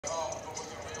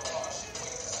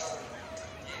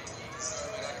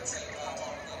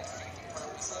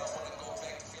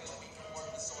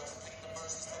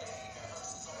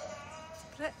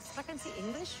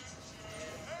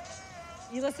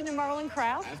You listen to Marlon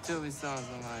Craft? I have two of his songs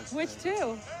on my Which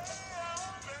two?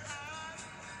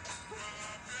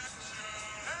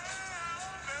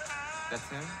 That's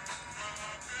him?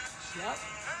 Yep.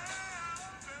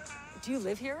 Do you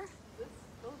live here?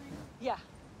 Yeah.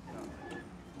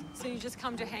 So you just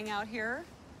come to hang out here?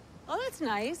 Oh, that's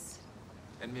nice.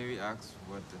 And maybe ask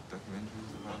what the documentary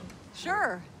is about.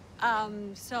 Sure.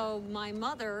 So my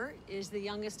mother is the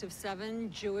youngest of 7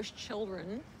 Jewish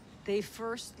children. They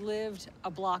first lived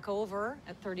a block over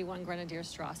at 31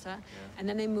 Grenadierstrasse, and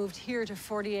then they moved here to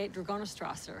 48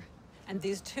 Dragonerstrasse. And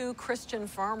these 2 Christian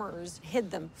farmers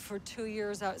hid them for 2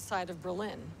 years outside of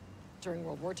Berlin during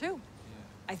World War II. Yeah.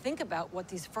 I think about what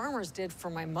these farmers did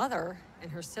for my mother and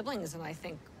her siblings, and I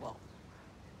think, well,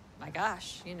 my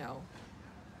gosh, you know,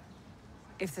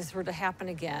 if this were to happen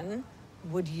again,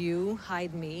 would you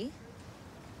hide me?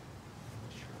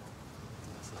 Sure.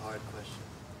 That's a hard question.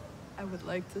 I would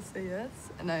like to say yes,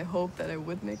 and I hope that I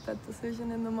would make that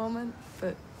decision in the moment,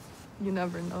 but you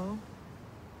never know.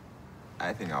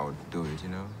 I think I would do it, you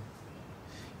know?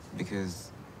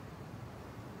 Because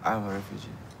I'm a refugee.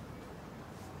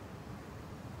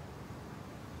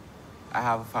 I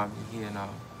have a family here now,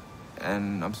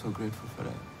 and I'm so grateful for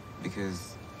that.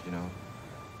 Because, you know,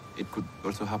 it could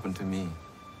also happen to me.